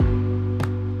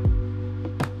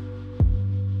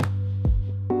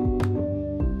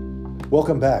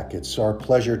Welcome back. It's our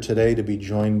pleasure today to be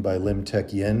joined by Lim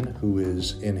Teck Yin, who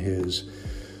is in his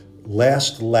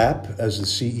last lap as the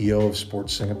CEO of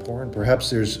Sports Singapore. And perhaps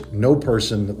there's no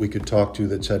person that we could talk to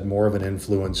that's had more of an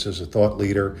influence as a thought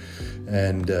leader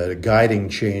and guiding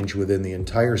change within the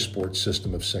entire sports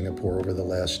system of Singapore over the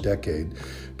last decade.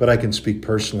 But I can speak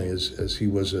personally as he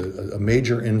was a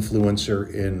major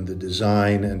influencer in the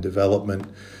design and development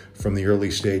from the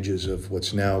early stages of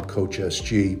what's now Coach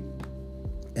SG,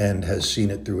 and has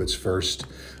seen it through its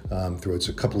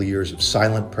a couple of years of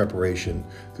silent preparation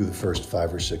through the first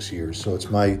 5 or 6 years. So it's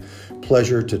my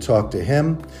pleasure to talk to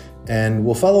him, and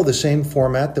we'll follow the same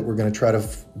format that we're going to try to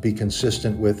be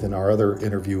consistent with in our other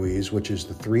interviewees, which is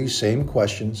the 3 same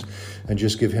questions, and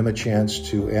just give him a chance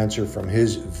to answer from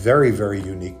his very, very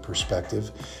unique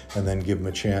perspective, and then give him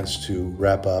a chance to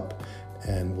wrap up,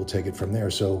 and we'll take it from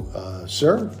there. So,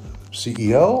 sir,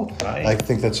 CEO. Hi. I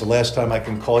think that's the last time I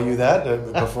can call you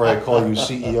that before I call you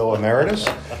CEO Emeritus.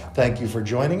 Thank you for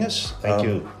joining us. Thank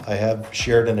you. I have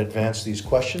shared in advance these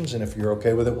questions, and if you're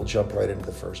okay with it, we'll jump right into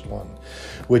the first one,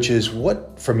 which is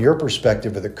what, from your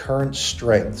perspective, are the current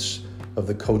strengths of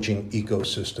the coaching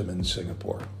ecosystem in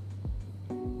Singapore?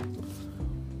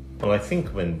 Well, I think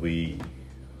when we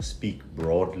speak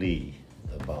broadly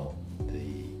about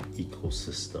the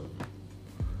ecosystem,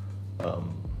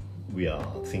 we are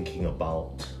thinking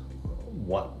about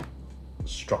what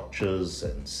structures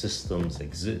and systems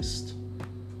exist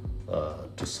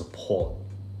to support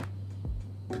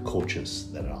the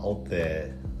coaches that are out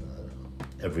there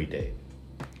every day.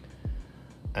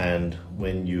 And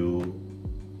when you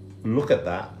look at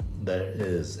that, there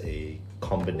is a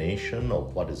combination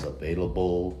of what is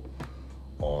available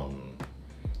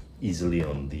easily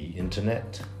on the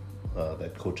internet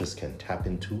that coaches can tap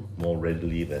into more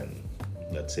readily than,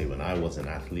 let's say, when I was an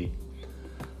athlete.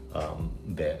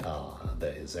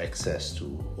 There is access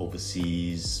to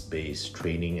overseas-based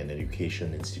training and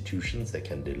education institutions that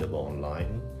can deliver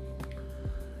online.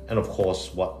 And of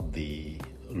course, what the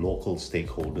local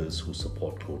stakeholders who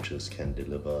support coaches can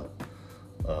deliver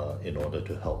in order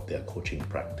to help their coaching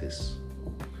practice.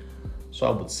 So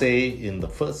I would say, in the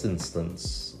first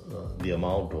instance, the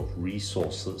amount of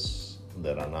resources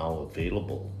that are now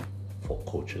available for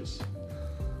coaches,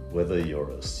 whether you're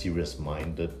a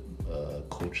serious-minded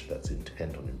coach that's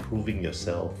intent on improving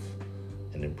yourself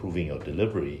and improving your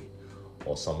delivery,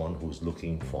 or someone who's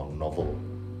looking for novel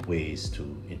ways to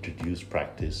introduce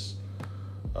practice,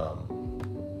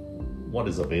 what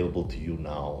is available to you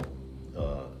now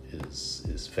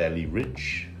is fairly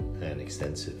rich and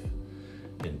extensive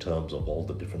in terms of all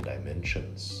the different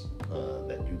dimensions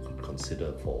that you could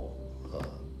consider for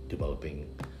developing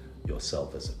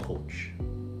yourself as a coach.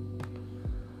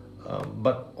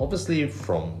 But obviously,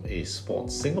 from a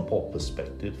Sports Singapore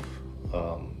perspective,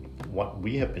 what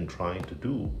we have been trying to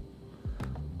do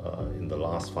in the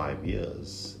last 5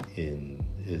 years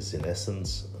is in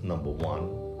essence, number one,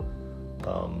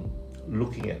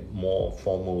 looking at more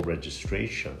formal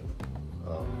registration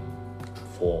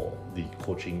for the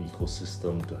coaching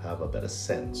ecosystem to have a better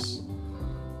sense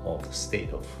of the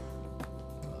state of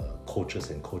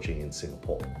coaches and coaching in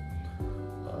Singapore.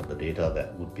 The data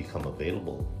that would become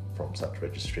available from such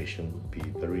registration would be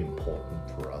very important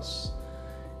for us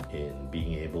in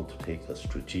being able to take a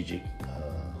strategic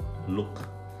look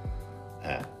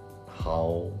at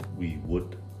how we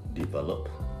would develop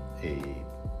a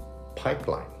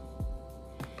pipeline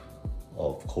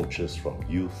of coaches from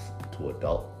youth to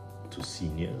adult to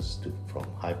seniors, from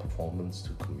high performance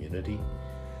to community,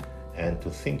 and to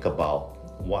think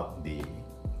about what the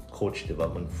coach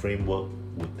development framework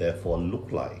would therefore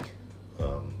look like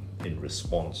in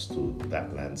response to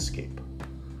that landscape,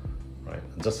 right?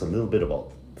 Just a little bit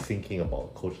about thinking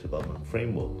about coach development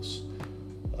frameworks.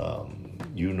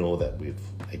 You know that we've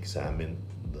examined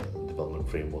the development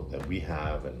framework that we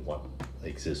have and what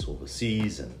exists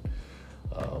overseas, and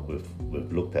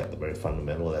we've looked at the very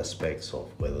fundamental aspects of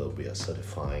whether we are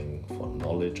certifying for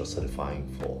knowledge or certifying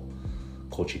for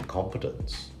coaching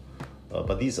competence.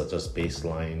 But these are just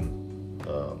baseline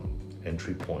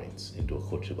entry points into a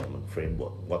coach development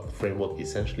framework. What the framework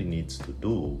essentially needs to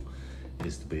do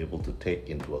is to be able to take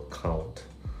into account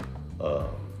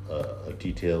a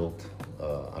detailed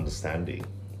understanding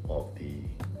of the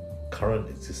current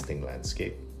existing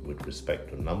landscape with respect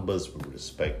to numbers, with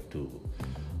respect to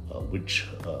which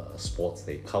sports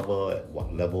they cover, at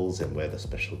what levels, and where the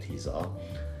specialties are,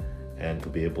 and to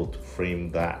be able to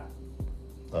frame that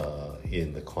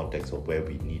in the context of where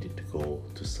we needed to go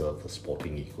to serve the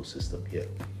sporting ecosystem here.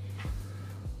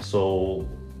 So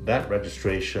that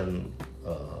registration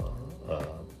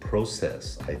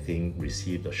process, I think,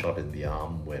 received a shot in the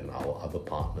arm when our other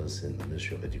partners in the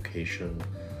Ministry of Education,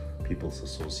 People's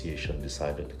Association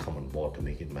decided to come on board to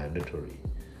make it mandatory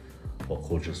for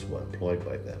coaches who are employed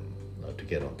by them to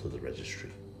get onto the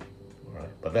registry. All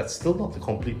right? But that's still not the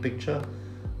complete picture,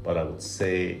 but I would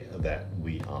say that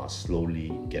we are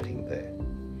slowly getting there.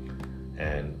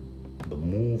 And the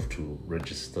move to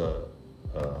register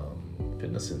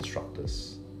fitness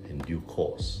instructors in due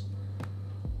course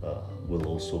will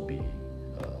also be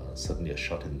certainly a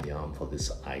shot in the arm for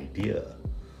this idea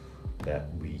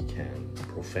that we can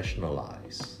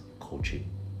professionalize coaching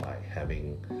by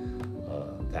having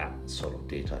that sort of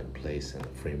data in place and a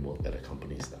framework that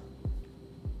accompanies that.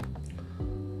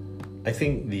 I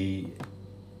think the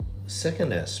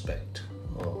second aspect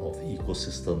of the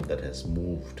ecosystem that has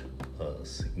moved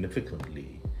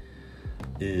significantly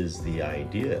is the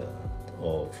idea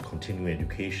of continuing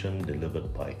education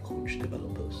delivered by coach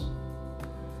developers.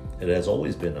 It has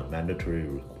always been a mandatory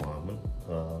requirement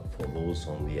for those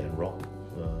on the NROC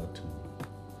to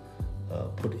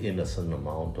put in a certain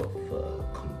amount of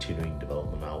continuing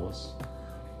development hours.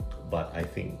 But I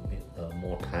think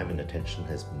more time and attention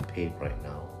has been paid right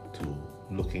now to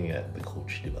looking at the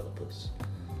coach developers,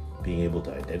 being able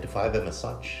to identify them as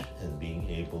such and being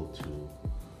able to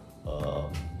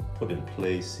put in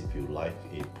place, if you like,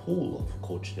 a pool of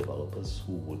coach developers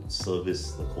who would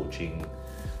service the coaching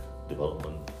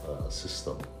development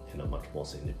system in a much more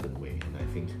significant way. And I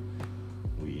think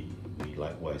we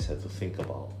likewise have to think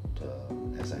about,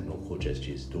 as I know Coach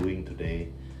SG is doing today,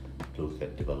 to look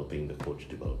at developing the coach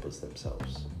developers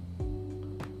themselves.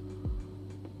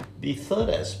 The third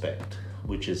aspect,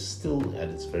 which is still at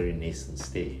its very nascent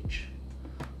stage,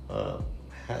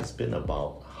 has been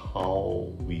about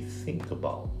how we think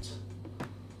about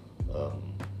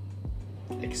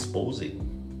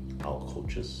exposing our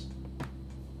coaches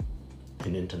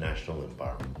in international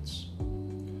environments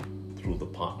through the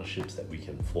partnerships that we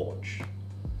can forge.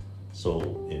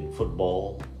 So in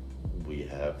football, we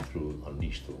have, through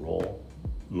Unleash the Raw,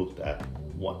 looked at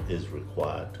what is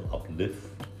required to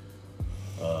uplift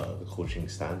the coaching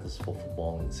standards for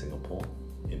football in Singapore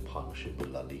in partnership with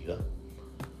La Liga.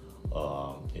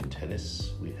 In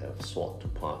tennis, we have sought to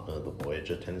partner the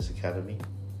Voyager Tennis Academy.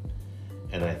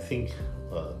 And I think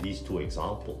these two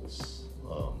examples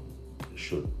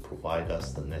should provide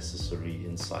us the necessary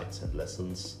insights and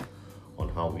lessons on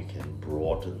how we can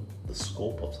broaden the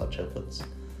scope of such efforts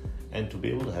and to be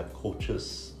able to have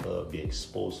coaches be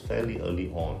exposed fairly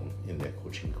early on in their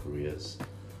coaching careers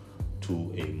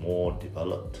to a more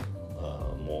developed,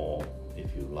 more,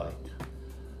 if you like,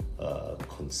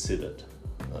 considered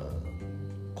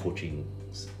coaching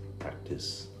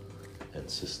practice and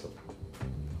system.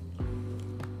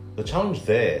 The challenge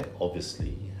there,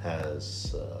 obviously,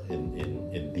 has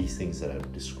in these things that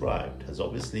I've described, has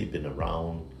obviously been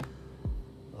around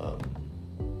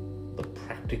the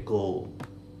practical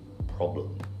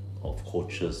problem of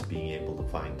coaches being able to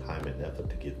find time and effort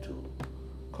to give to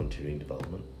continuing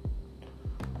development.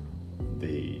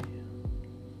 The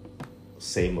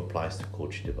same applies to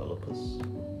coach developers.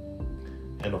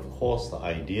 And of course, the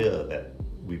idea that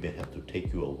we may have to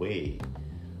take you away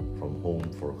from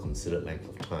home for a considered length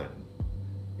of time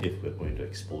if we're going to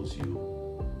expose you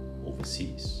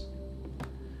overseas.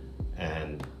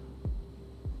 And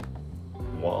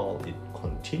while it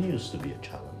continues to be a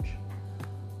challenge,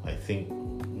 I think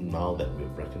now that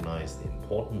we've recognized the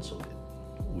importance of it,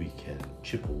 we can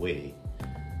chip away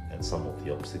at some of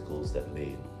the obstacles that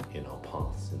lay in our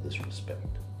paths in this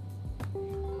respect.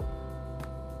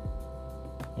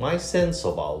 My sense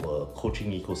of our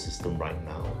coaching ecosystem right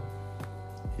now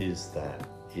is that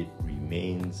it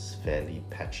remains fairly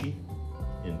patchy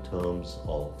in terms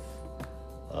of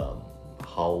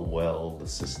how well the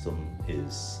system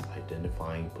is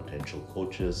identifying potential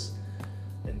coaches,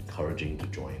 encouraging to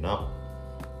join up,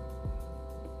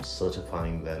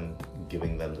 certifying them,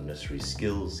 giving them the necessary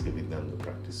skills, giving them the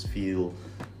practice feel,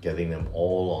 getting them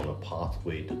all on a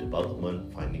pathway to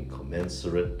development, finding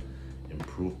commensurate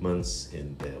improvements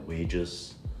in their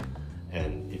wages,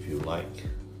 and if you like,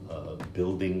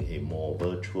 building a more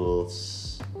virtual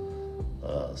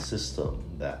system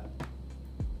that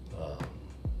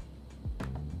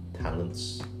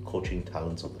coaching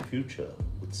talents of the future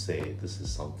would say, this is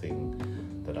something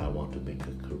that I want to make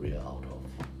a career out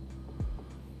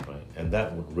of. Right? And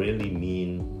that would really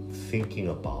mean thinking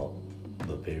about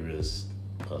the various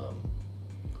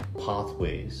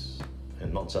pathways,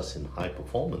 and not just in high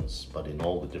performance, but in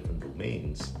all the different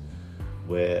domains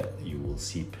where you will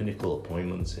see pinnacle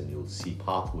appointments and you'll see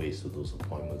pathways to those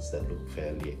appointments that look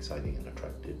fairly exciting and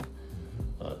attractive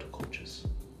to coaches.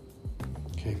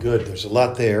 Okay, good. There's a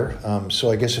lot there.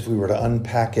 So I guess if we were to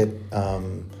unpack it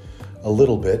a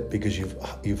little bit, because you've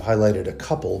highlighted a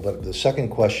couple, but the second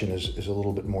question is a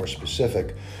little bit more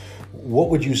specific. What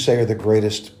would you say are the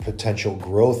greatest potential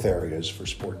growth areas for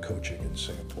sport coaching in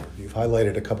Singapore? You've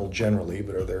highlighted a couple generally,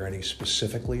 but are there any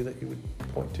specifically that you would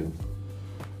point to?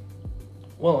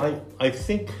 Well, I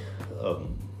think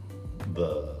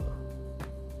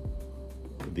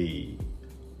the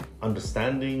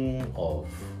understanding of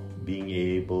being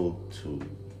able to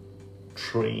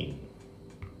train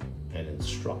and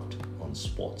instruct on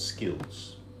sports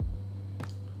skills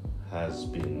has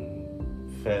been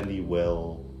fairly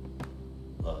well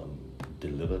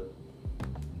delivered,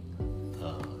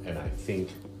 and I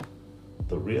think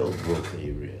the real growth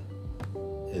area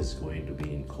is going to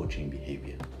be in coaching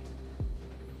behavior.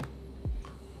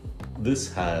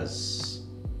 This has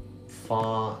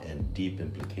far and deep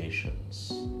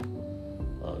implications,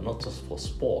 not just for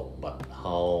sport, but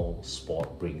how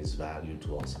sport brings value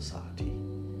to our society.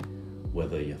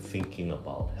 Whether you're thinking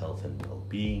about health and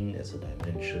well-being as a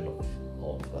dimension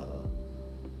of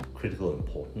critical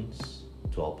importance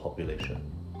to our population,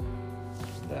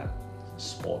 that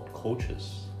sport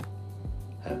coaches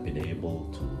have been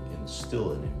able to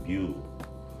instill and imbue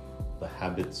the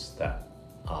habits that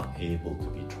are able to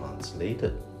be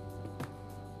translated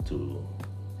to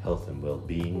health and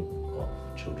well-being of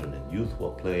children and youth who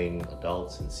are playing,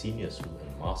 adults and seniors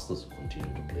and masters who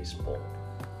continue to play sport.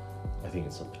 I think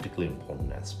it's a particularly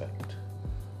important aspect.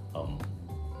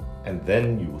 And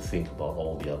then you think about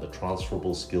all the other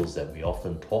transferable skills that we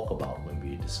often talk about when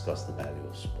we discuss the value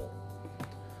of sport.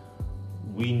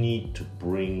 We need to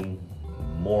bring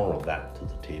more of that to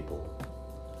the table,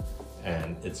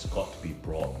 and it's got to be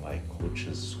brought by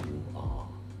coaches who are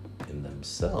in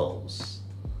themselves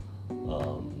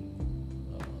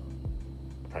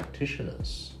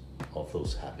practitioners of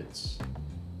those habits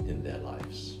in their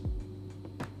lives.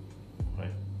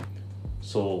 Right?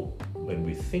 So when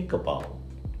we think about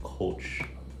coach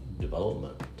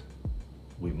development,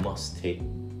 we must take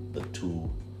the two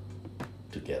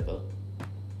together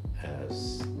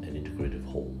as an integrative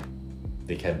whole.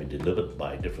 They can be delivered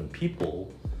by different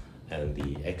people, and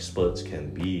the experts can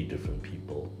be different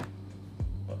people,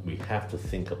 but we have to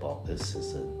think about this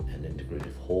as an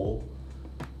integrative whole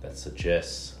that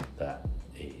suggests that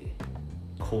a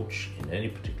coach in any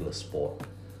particular sport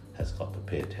has got to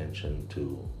pay attention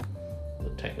to the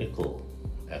technical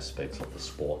aspects of the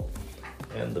sport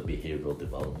and the behavioral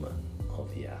development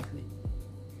of the athlete.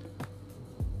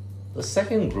 The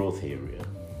second growth area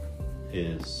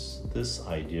is this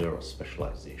idea of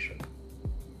specialization,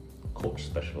 coach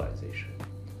specialization.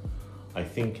 I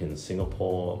think in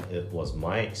Singapore, it was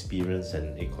my experience,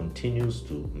 and it continues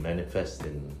to manifest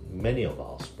in many of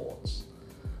our sports,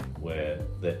 where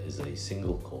there is a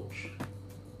single coach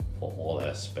for all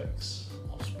aspects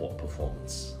of sport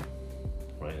performance.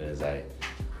 Right? As I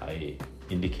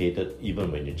indicated,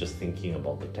 even when you're just thinking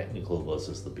about the technical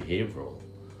versus the behavioral,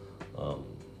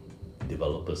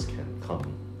 developers can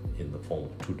come in the form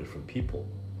of two different people.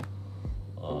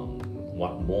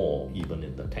 What more, even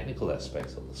in the technical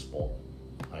aspects of the sport,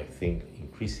 I think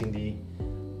increasingly,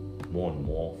 more and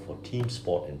more for team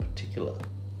sport in particular,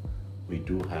 we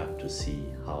do have to see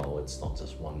how it's not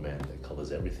just one man that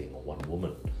covers everything or one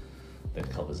woman that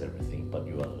covers everything, but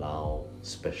you allow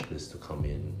specialists to come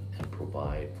in and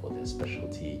provide for their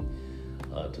specialty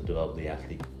to develop the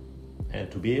athlete, and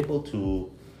to be able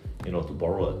to, to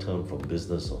borrow a term from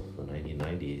business of the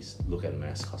 1990s, look at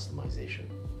mass customization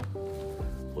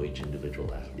for each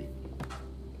individual athlete,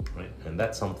 right? And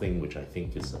that's something which I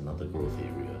think is another growth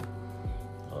area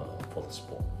for the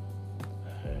sport.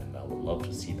 And I would love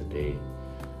to see the day,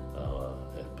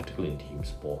 particularly in team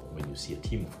sport, when you see a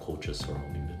team of coaches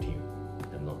surrounding the team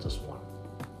and not just one.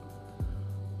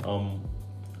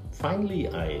 Finally,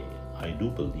 I do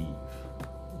believe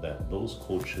that those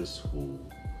coaches who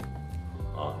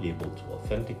are able to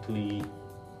authentically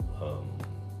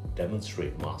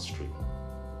demonstrate mastery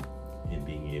in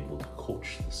being able to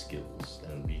coach the skills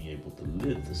and being able to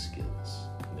live the skills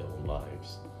in their own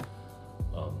lives,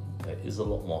 there is a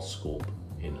lot more scope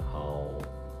in how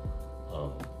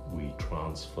we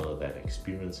transfer that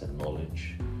experience and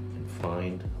knowledge and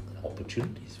find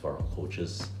opportunities for our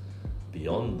coaches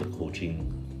beyond the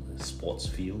coaching sports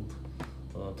field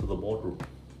to the boardroom,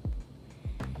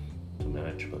 to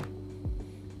management.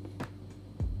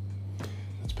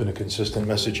 It's been a consistent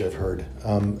message I've heard.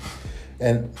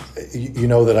 And you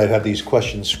know that I've had these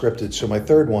questions scripted. So my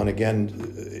third one, again,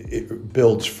 it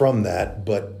builds from that,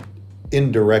 but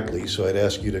indirectly. So I'd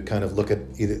ask you to kind of look at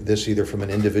either from an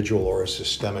individual or a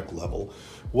systemic level.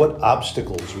 What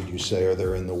obstacles would you say are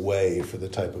there in the way for the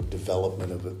type of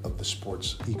development of the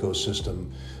sports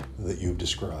ecosystem that you've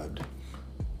described?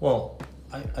 Well,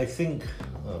 I think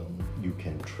you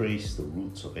can trace the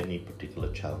roots of any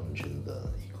particular challenge in the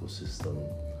ecosystem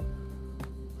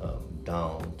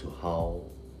down to how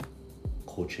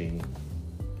coaching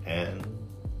and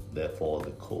therefore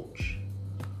the coach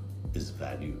is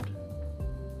valued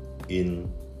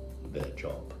in their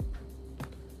job.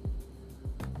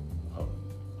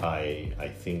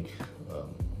 I think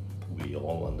we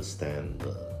all understand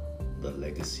the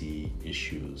legacy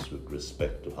issues with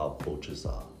respect to how coaches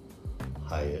are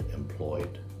hired,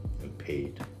 employed, and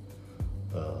paid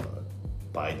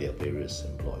by their various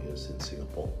employers in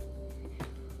Singapore.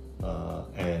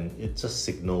 And it just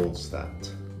signals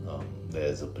that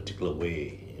there's a particular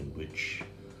way in which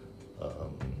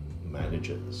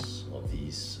managers of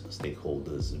these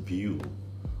stakeholders view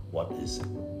what is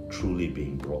truly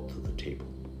being brought to the table.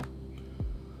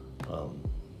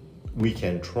 We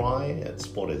can try at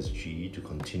SportSG to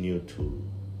continue to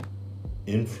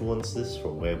influence this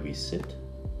from where we sit,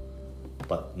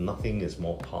 but nothing is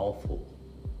more powerful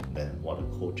than what a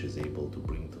coach is able to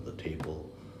bring to the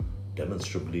table,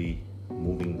 demonstrably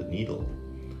moving the needle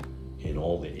in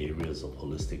all the areas of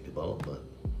holistic development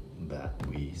that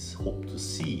we hope to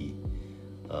see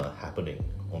happening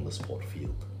on the sport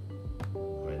field.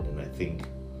 Right? And I think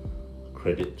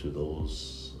credit to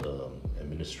those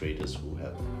administrators who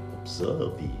have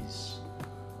observed these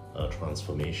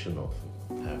transformation of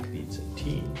athletes and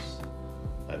teams,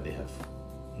 that they have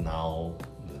now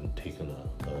then taken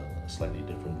a slightly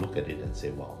different look at it and say,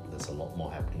 wow, there's a lot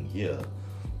more happening here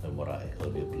than what I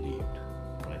earlier believed.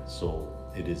 Right? So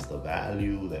it is the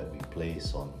value that we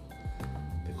place on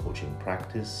the coaching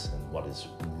practice and what is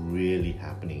really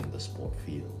happening in the sport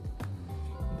field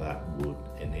that would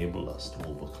enable us to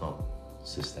overcome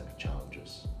systemic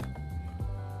challenges.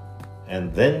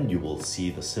 And then you will see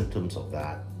the symptoms of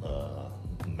that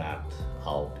mapped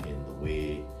out in the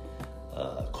way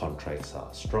contracts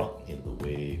are struck, in the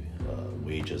way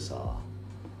wages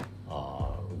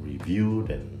are reviewed,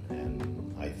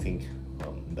 and I think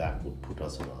that would put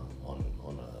us on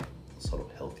a sort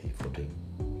of healthy footing.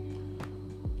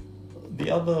 The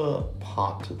other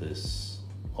part to this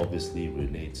obviously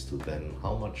relates to then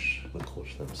how much the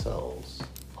coach themselves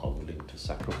are willing to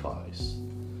sacrifice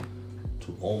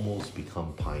to almost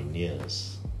become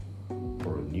pioneers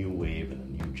for a new wave and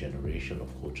a new generation of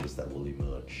coaches that will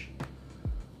emerge.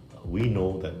 We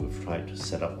know that we've tried to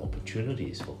set up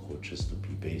opportunities for coaches to be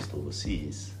based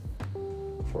overseas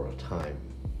for a time,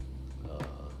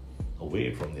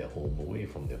 away from their home, away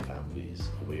from their families,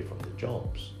 away from their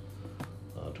jobs,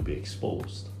 to be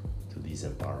exposed to these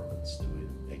environments, to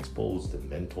be exposed and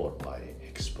mentored by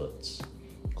experts,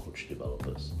 coach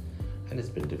developers. And it's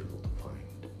been difficult to find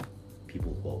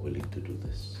people who are willing to do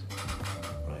this.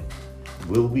 Right?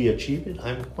 Will we achieve it?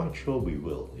 I'm quite sure we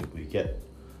will, if we get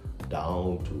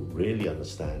down to really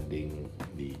understanding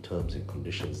the terms and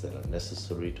conditions that are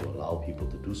necessary to allow people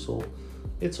to do so.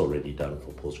 It's already done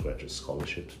for postgraduate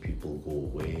scholarships. People go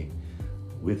away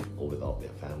with or without their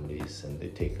families, and they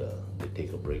take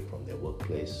a break from their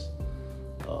workplace.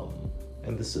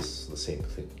 And this is the same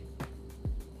thing,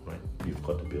 right? You've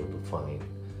got to be able to find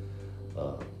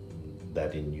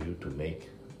that in you to make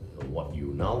what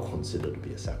you now consider to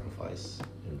be a sacrifice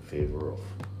in favor of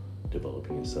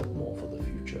developing yourself more for the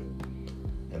future.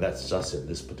 And that's just in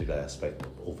this particular aspect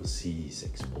of overseas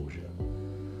exposure,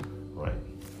 right?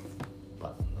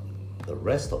 But the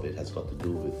rest of it has got to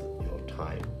do with your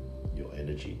time, your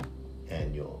energy,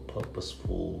 and your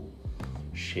purposeful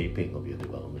shaping of your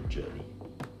development journey,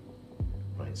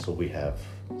 right? So we have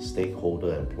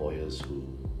stakeholder employers who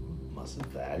must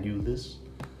value this.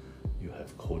 You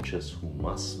have coaches who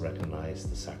must recognize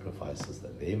the sacrifices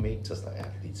that they make, just like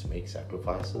athletes make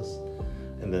sacrifices,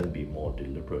 and then be more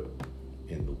deliberate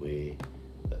in the way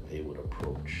that they would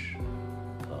approach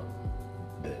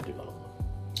their development.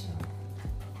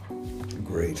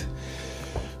 Great.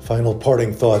 Final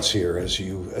parting thoughts here as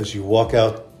you walk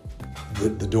out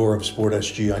the door of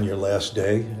SportSG on your last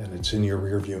day, and it's in your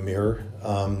rearview mirror.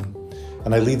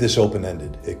 And I leave this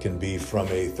open-ended. It can be from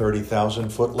a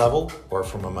 30,000-foot level or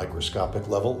from a microscopic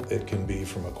level. It can be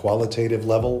from a qualitative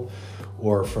level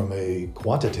or from a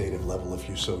quantitative level if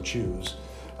you so choose.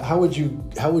 How would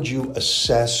you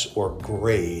assess or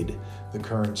grade the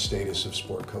current status of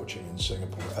sport coaching in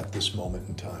Singapore at this moment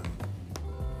in time?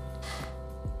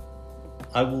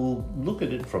 I will look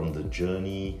at it from the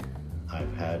journey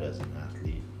I've had as an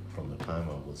athlete from the time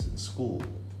I was in school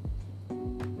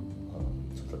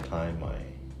to the time I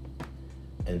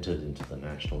entered into the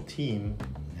national team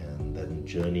and and then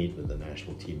journeyed with the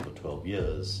national team for 12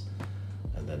 years,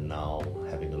 and then now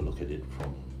having a look at it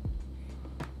from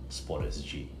Sport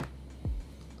SG.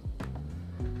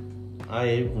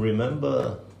 I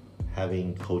remember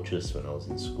having coaches when I was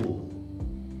in school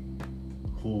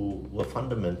who were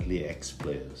fundamentally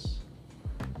ex-players,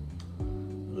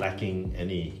 lacking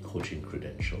any coaching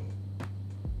credential,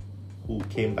 who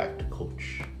came back to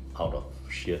coach out of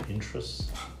sheer interest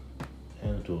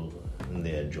and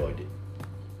they enjoyed it.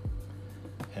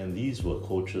 And these were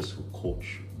coaches who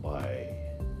coach by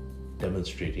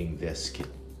demonstrating their skill.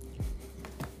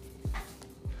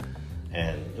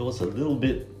 And it was a little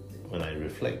bit, when I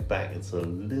reflect back, it's a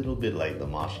little bit like the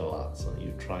martial arts.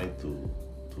 You try to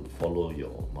follow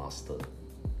your master,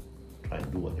 try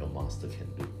and do what your master can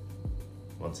do.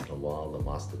 Once in a while, the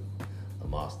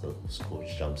master's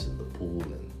coach jumps in the pool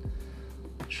and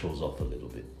shows off a little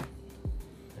bit.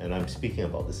 And I'm speaking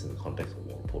about this in the context of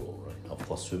water polo, right? Of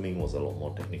course, swimming was a lot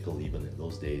more technical even in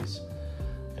those days,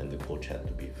 and the coach had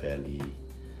to be fairly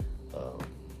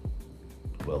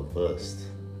well versed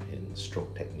in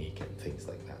stroke technique and things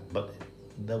like that. But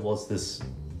there was this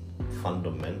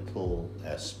fundamental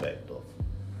aspect of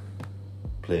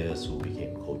players who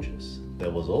became coaches.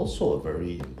 There was also a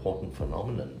very important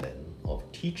phenomenon then of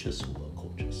teachers who were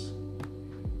coaches.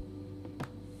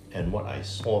 And what I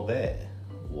saw there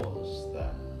was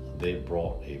that they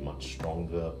brought a much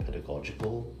stronger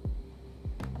pedagogical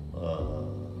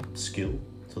skill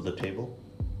to the table.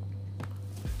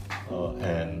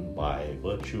 And by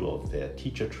virtue of their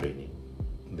teacher training,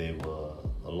 they were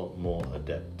a lot more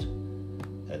adept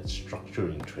at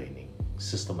structuring training,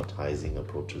 systematizing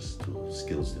approaches to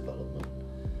skills development,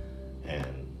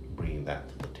 and bringing that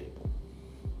to the table.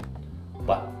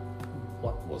 But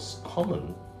what was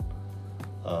common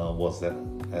was that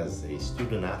as a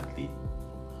student athlete,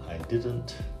 I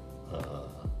didn't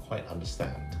quite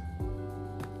understand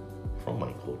from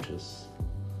my coaches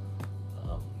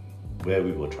where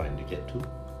we were trying to get to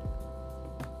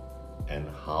and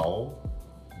how,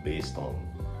 based on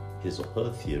his or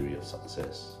her theory of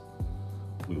success,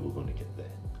 we were going to get there.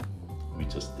 We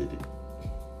just did it,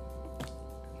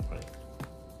 right?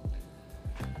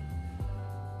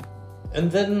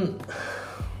 And then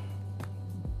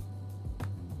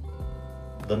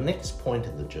the next point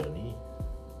in the journey,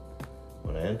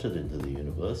 when I entered into the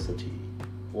university,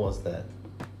 was that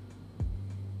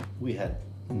we had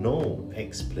no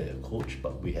ex-player coach,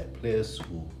 but we had players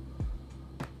who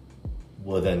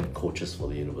were then coaches for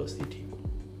the university team.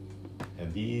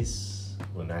 And these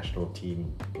were national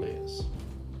team players,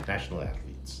 national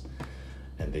athletes.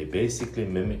 And they basically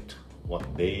mimicked what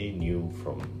they knew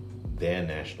from their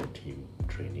national team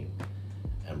training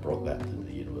and brought that to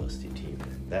the university team.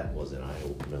 And that was an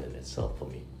eye-opener in itself for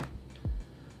me,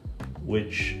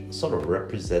 which sort of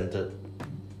represented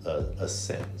a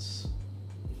sense,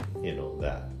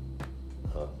 that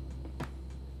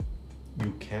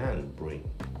you can bring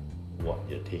what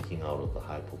you're taking out of the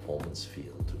high performance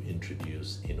field to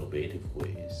introduce innovative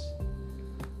ways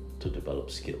to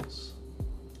develop skills.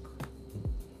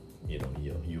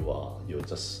 You're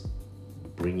just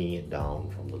bringing it down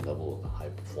from the level of the high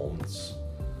performance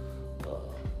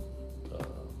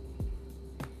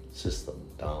system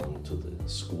down to the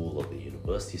school or the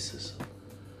university system.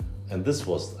 And this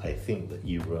was, I think, the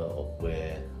era of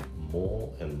where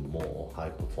more and more high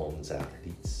performance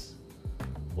athletes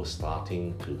were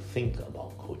starting to think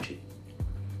about coaching,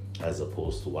 as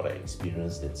opposed to what I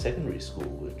experienced in secondary school,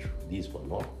 which these were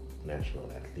not national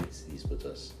athletes, these were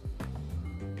just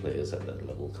players at that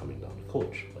level coming down to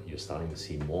coach. But you're starting to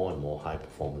see more and more high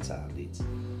performance athletes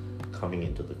coming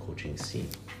into the coaching scene.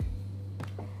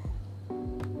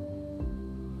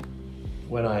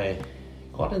 When I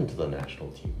got into the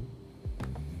national team,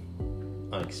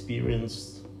 I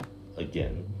experienced,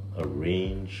 again, a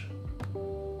range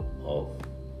of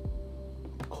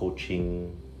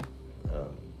coaching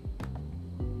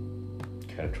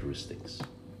characteristics.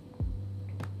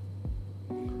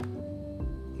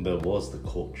 There was the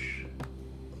coach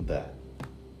that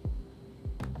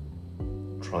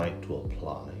tried to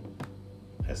apply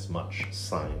as much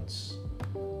science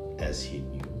as he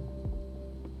knew,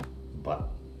 but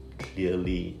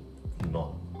clearly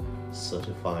not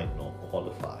certified nor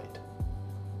qualified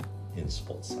in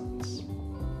sports science,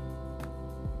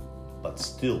 but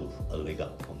still a leg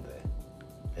up from there.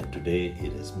 And today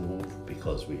it has moved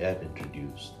because we have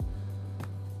introduced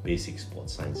basic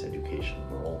sports science education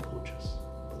for all coaches.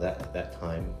 But at that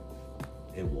time,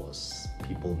 it was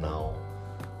people now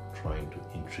trying to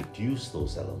introduce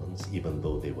those elements even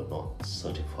though they were not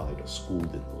certified or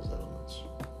schooled in those elements.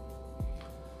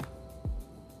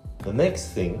 The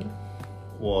next thing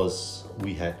was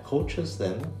we had coaches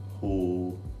then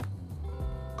who,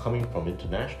 coming from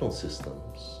international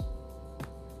systems,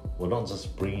 were not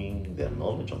just bringing their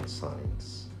knowledge on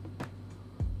science,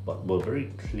 but were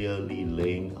very clearly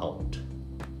laying out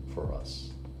for us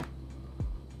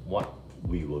what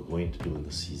we were going to do in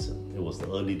the season. It was the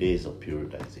early days of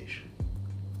periodization.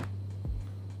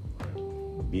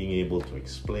 Right? Being able to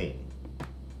explain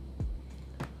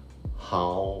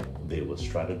how they were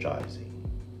strategizing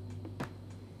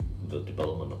the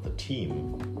development of the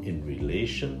team in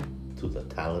relation to the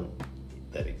talent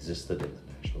that existed in the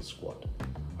national squad.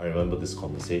 I remember this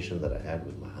conversation that I had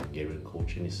with my Hungarian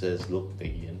coach, and he says, look, Teck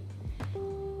Yin,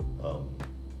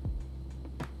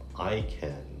 I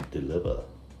can deliver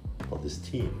for this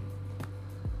team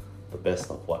the best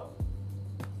of what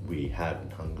we have in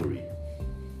Hungary,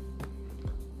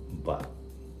 but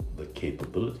the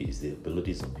capabilities, the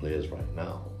abilities of players right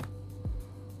now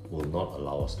will not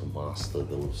allow us to master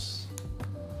those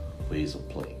ways of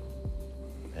playing.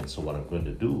 And so what I'm going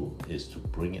to do is to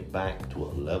bring it back to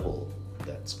a level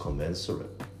that's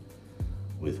commensurate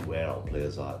with where our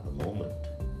players are at the moment,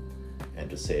 and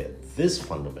to say at this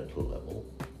fundamental level,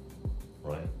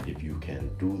 right, if you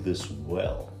can do this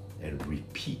well and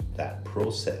repeat that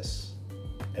process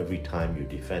every time you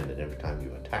defend and every time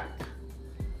you attack,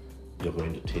 you're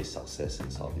going to taste success in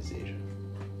Southeast Asia.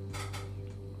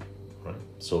 Right?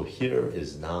 So here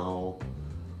is now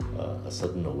a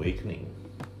sudden awakening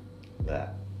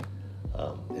that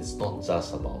it's not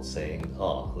just about saying,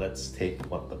 oh, let's take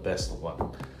what the best of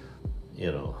what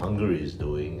Hungary is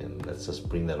doing and let's just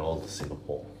bring that all to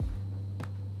Singapore.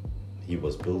 He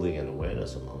was building an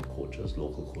awareness among coaches,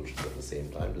 local coaches at the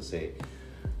same time, to say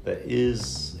there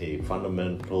is a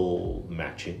fundamental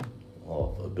matching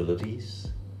of abilities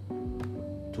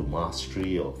to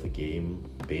mastery of the game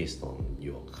based on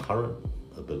your current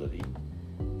ability,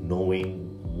 knowing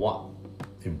what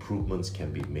improvements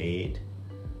can be made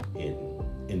in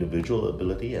individual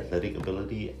ability, athletic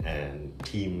ability, and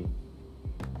team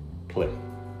play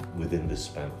within this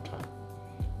span of time,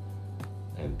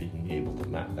 and being able to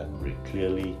map that very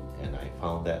clearly. And I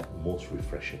found that most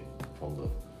refreshing from the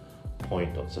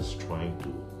point of just trying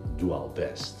to do our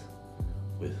best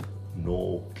with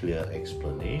no clear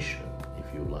explanation,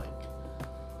 if you like,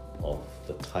 of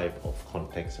the type of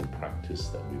context and practice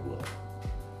that we were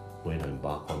going to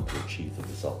embark on to achieve the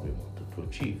result we wanted to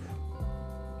achieve.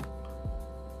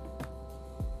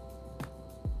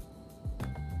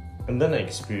 And then I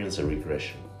experienced a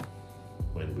regression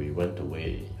when we went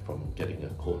away from getting a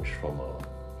coach from a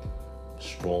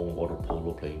strong water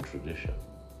polo playing tradition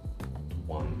to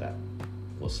one that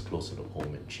was closer to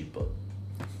home and cheaper.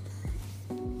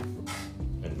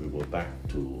 And we were back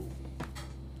to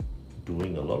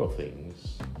doing a lot of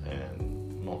things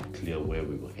and not clear where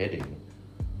we were heading,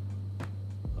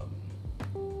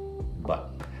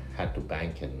 but had to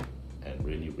bank and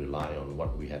really rely on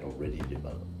what we had already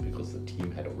developed because the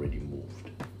team had already moved.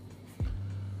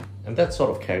 And that sort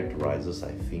of characterizes,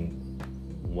 I think,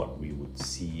 what we would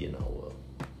see in our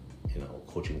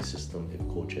coaching system if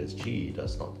Coach SG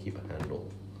does not keep a handle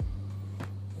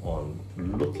on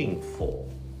looking for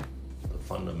the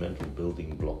fundamental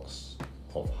building blocks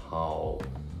of how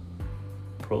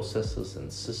processes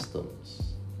and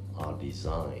systems are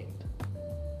designed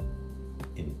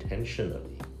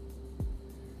intentionally,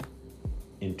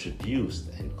 introduced,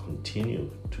 and continue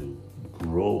to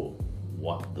grow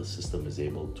what the system is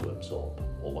able to absorb,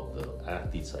 or what the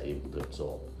athletes are able to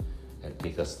absorb, and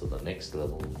take us to the next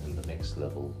level and the next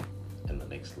level and the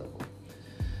next level.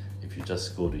 If you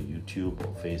just go to YouTube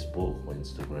or Facebook or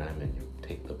Instagram and you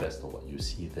take the best of what you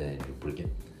see there and you bring it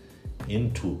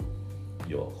into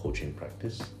your coaching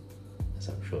practice, as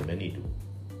I'm sure many do,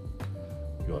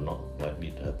 you are not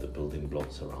likely to have the building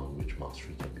blocks around which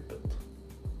mastery can be built.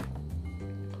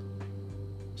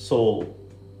 So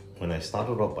when I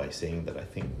started off by saying that I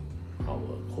think our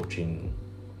coaching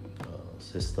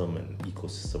system and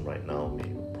ecosystem right now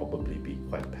may probably be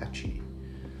quite patchy,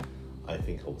 I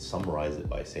think I would summarize it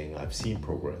by saying I've seen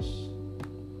progress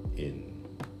in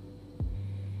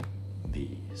the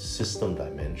system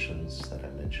dimensions that I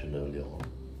mentioned earlier on.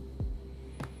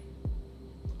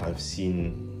 I've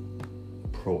seen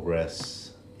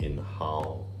progress in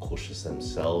how coaches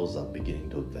themselves are beginning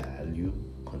to value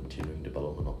continuing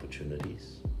development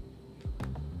opportunities.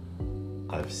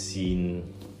 I've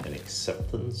seen an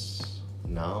acceptance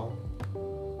now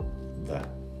that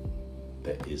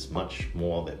there is much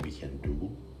more that we can do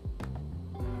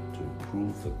to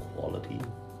improve the quality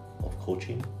of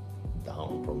coaching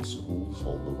down from schools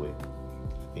all the way.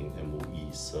 I think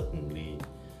MOE certainly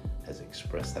has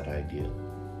expressed that idea.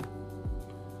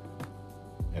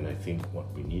 And I think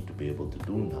what we need to be able to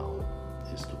do now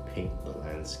is to paint the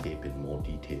landscape in more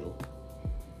detail.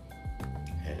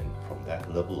 And from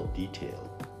that level of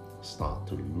detail, start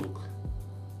to look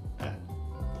at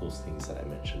those things that I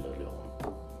mentioned earlier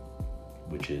on,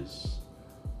 which is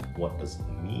what does it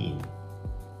mean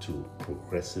to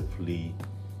progressively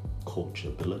coach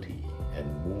ability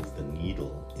and move the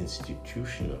needle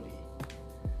institutionally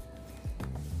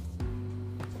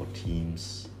for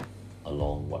teams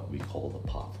along what we call the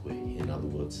pathway. In other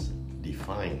words,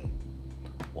 define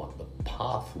what the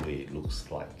pathway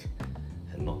looks like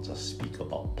and not just speak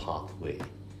about pathway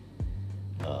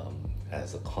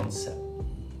as a concept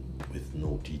with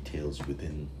no details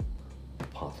within the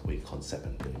pathway concept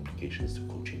and the implications to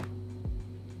coaching.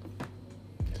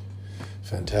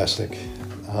 Fantastic.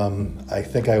 I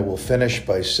think I will finish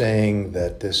by saying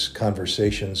that this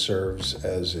conversation serves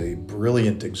as a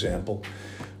brilliant example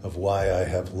of why I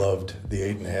have loved the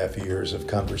 8.5 years of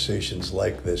conversations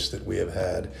like this that we have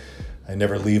had. I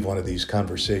never leave one of these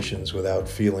conversations without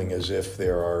feeling as if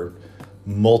there are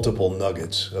multiple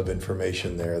nuggets of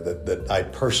information there that I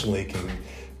personally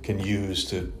can use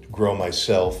to grow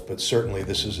myself, but certainly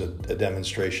this is a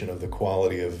demonstration of the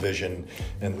quality of vision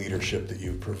and leadership that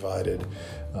you've provided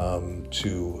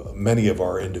to many of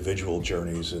our individual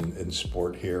journeys in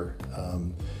sport here.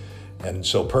 And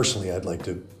so personally, I would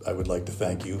like to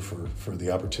thank you for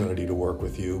the opportunity to work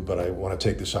with you, but I want to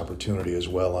take this opportunity as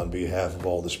well on behalf of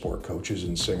all the sport coaches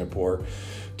in Singapore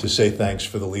to say thanks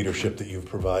for the leadership that you've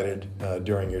provided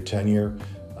during your tenure.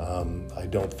 I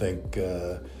don't think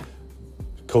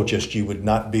Coach SG would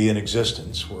not be in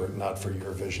existence were it not for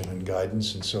your vision and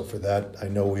guidance. And so for that, I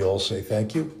know we all say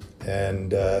thank you.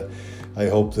 And I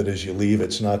hope that as you leave,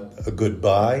 it's not a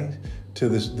goodbye to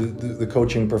the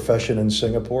coaching profession in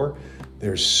Singapore.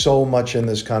 There's so much in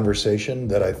this conversation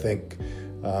that I think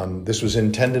this was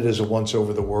intended as a once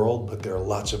over the world, but there are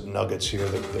lots of nuggets here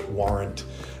that warrant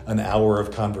an hour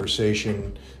of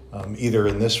conversation, either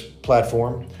in this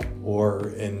platform or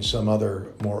in some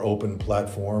other more open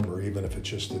platform, or even if it's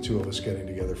just the two of us getting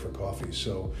together for coffee.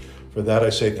 So for that, I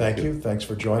say thank you. Thanks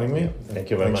for joining me. Thank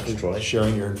you very much, for Troy.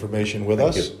 sharing your information with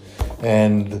us.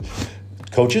 And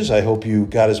coaches, I hope you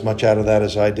got as much out of that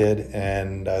as I did,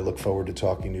 and I look forward to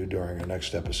talking to you during our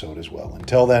next episode as well.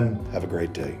 Until then, have a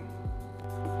great day.